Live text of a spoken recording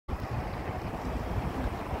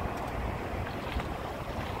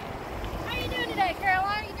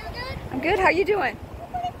good. How you doing?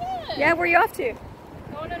 Pretty good. Yeah, where are you off to?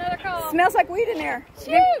 Going to another call. Smells like weed in there.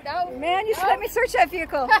 Shoot! No. Man, you should let me search that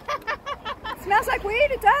vehicle. Smells like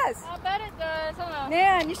weed, it does. I bet it does, huh?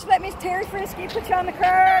 Man, you should let me Terry Frisky, put you on the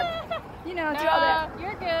curb. You know, do all that.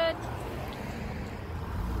 You're good.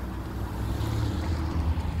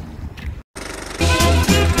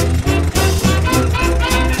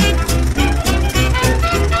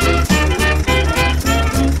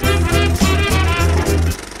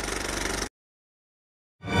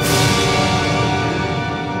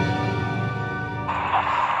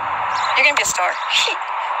 You're gonna be a star.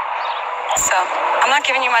 So, I'm not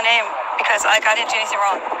giving you my name because I didn't do anything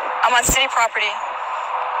wrong. I'm on city property.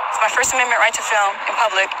 It's my First Amendment right to film in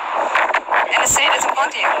public. And the city doesn't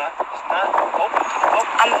belong to you.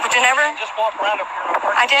 Just walk around up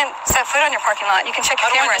here. I didn't set foot on your parking lot. You can check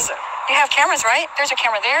your cameras. You have cameras, right? There's your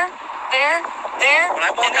camera there, there. When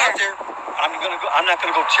I walk out there, I'm not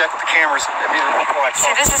gonna go check the cameras before I talk.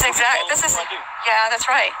 See, this is yeah, that's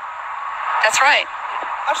right. That's right.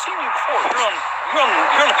 I've seen you before. You're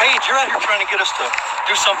on the page. You're out here trying to get us to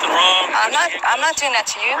do something wrong. I'm not doing that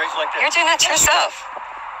to you. You're doing that to yourself.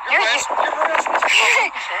 You're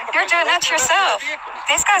doing that to yourself.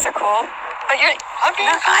 These guys are cool, but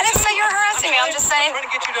I didn't say you're harassing me. I'm just saying. I'm trying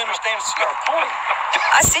to get you to understand your point.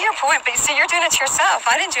 I see your point, but you see, you're doing it to yourself.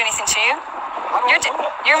 I didn't do anything to you.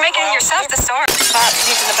 You're making yourself the star. He's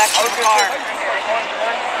in the backseat of a car.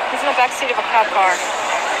 He's in the backseat of a cop car.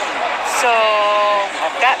 So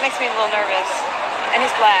that makes me a little nervous. And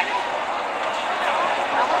he's black.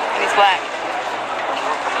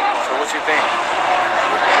 So what you think?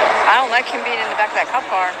 I don't like him being in the back of that cop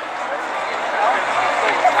car.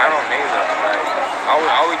 I don't either. Like, all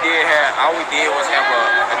we did was have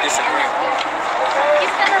a disagreement.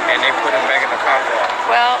 And they put him back in the cop car.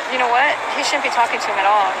 Well, you know what? He shouldn't be talking to him at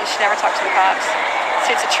all. He should never talk to the cops.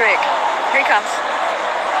 See, it's a trick. Here he comes.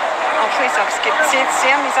 Oh, please don't skip. See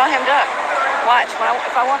him? He's all hemmed up. Watch.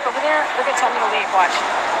 If I walk over there, they're going to tell me to leave. Watch.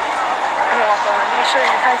 I'm going to walk over. Make sure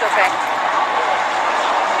your friend's okay.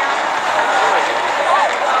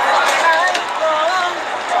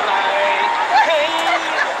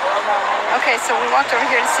 Okay, so we walked over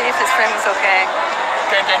here to see if his friend was okay.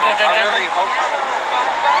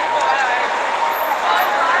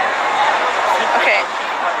 Okay.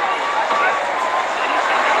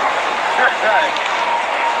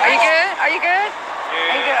 Are you good? Are you good?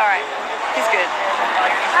 Are you good? All right. He's good.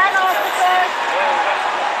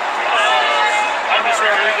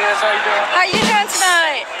 How you doing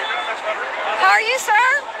tonight? How are you, sir?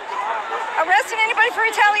 Arresting anybody for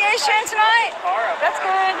retaliation tonight? That's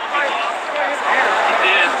good.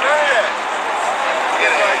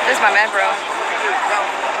 This is my man, bro.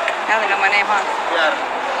 Now they know my name, huh?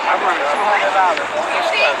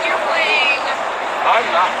 You're playing. I'm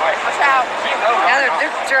not right. Watch out. Now they're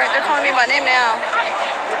calling me by name now.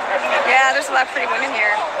 Yeah, there's a lot of pretty women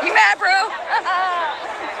here. You mad, bro?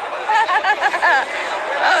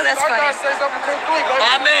 Oh, that's funny. My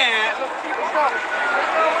man.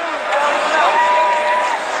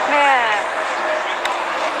 Man.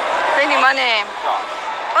 They knew my name.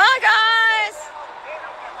 Bye, guys.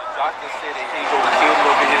 Joaquin said that he gonna kill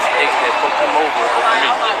over his ex that put him over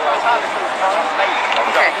me.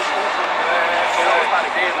 Okay.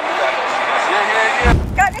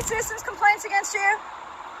 Got any citizens' complaints against you?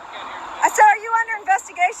 I said, are you under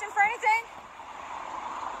investigation for anything?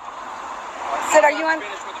 I said, are you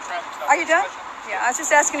done? Yeah, I was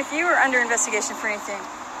just asking if you were under investigation for anything.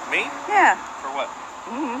 Me? Yeah. For what?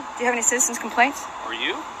 Mm-hmm. Do you have any citizens' complaints? Or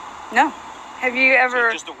you? No. Have you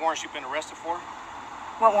ever... Just the warrants you've been arrested for?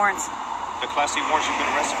 What warrants? The Class C warrants you've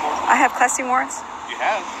been arrested for? I have Class C warrants. You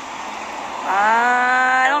have?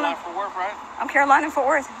 I don't know. Carolina Fort Worth, right? I'm Carolina Fort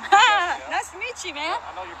Worth. Nice to meet you, man.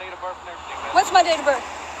 I know your date of birth and everything. Man. What's my date of birth? I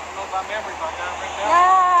don't know my memory, but I got it written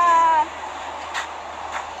down.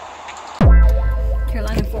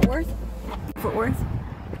 Carolina Fort Worth. Fort Worth.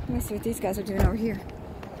 Let me see what these guys are doing over here.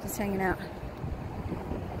 Just hanging out.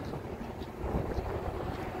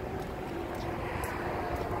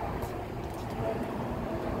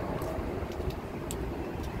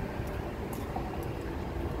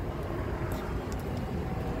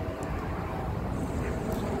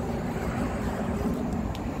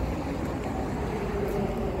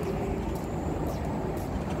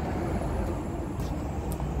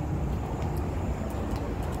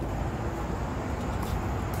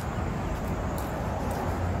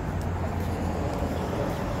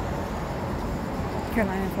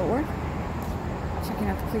 Carolina Fort Worth. Checking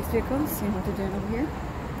out the police vehicles, seeing what they're doing over here.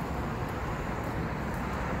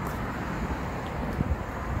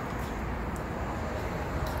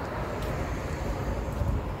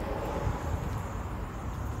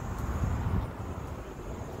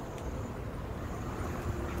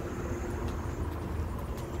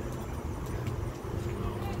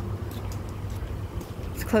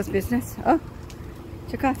 closed business. Oh,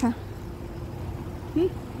 took off, huh?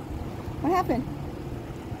 What happened?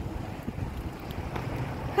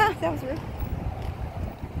 Huh, that was rude.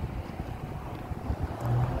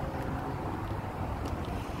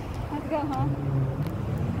 How'd it go, huh?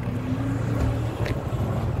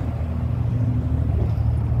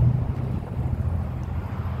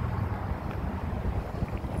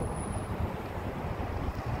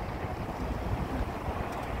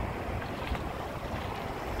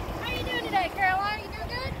 How you doing today, Caroline? You doing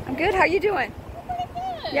good? I'm good. How you doing? Pretty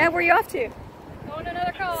good. Yeah, where you off to? Going to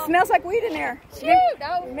another call. Smells like weed in there. Shoot,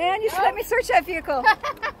 no. Man, you should let me search that vehicle.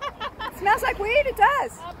 Smells like weed. It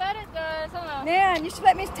does. I bet it does, huh? Man, you should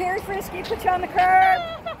let me Terry Frisky, put you on the curb.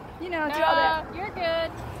 You know, do all that. You're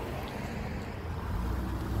good.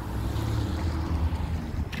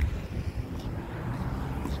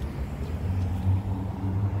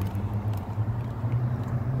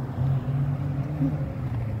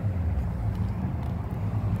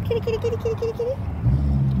 Kitty, kitty, kitty, kitty, kitty, kitty.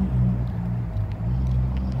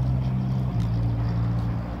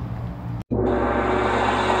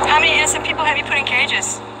 How many innocent people have you put in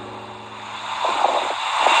cages?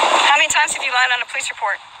 How many times have you lied on a police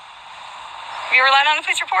report? Have you ever lied on a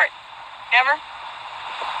police report? Never?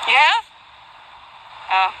 You have?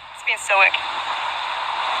 Oh, it's being stoic.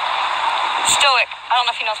 Stoic. I don't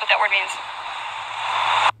know if he knows what that word means. Do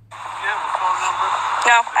you have a phone number?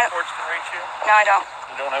 No, I don't. Reports can reach you? No, I don't.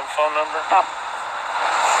 You don't have a phone number? No. Okay,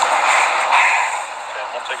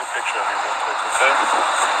 I'm gonna take a picture of you real quick, okay?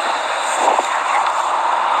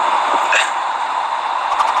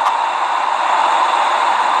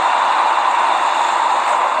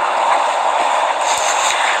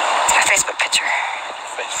 My Facebook picture.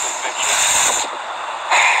 Facebook picture.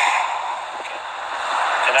 Okay.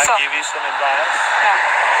 Can I So- give you some advice? No.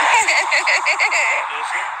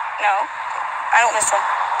 Listen. No. I don't listen.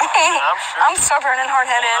 I'm sure. I'm stubborn and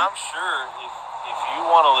hard-headed. I'm sure if you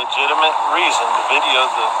want a legitimate reason to video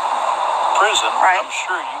the prison, Right. I'm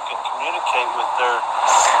sure you can communicate with their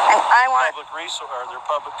And I want... public resource or their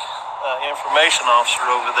public information officer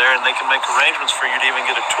over there, and they can make arrangements for you to even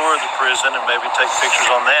get a tour of the prison and maybe take pictures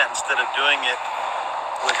on that instead of doing it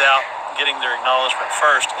without getting their acknowledgement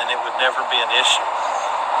first, and it would never be an issue.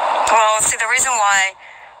 Well, see, the reason why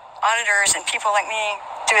auditors and people like me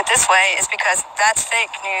do it this way is because that's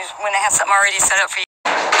fake news when they have something already set up for you.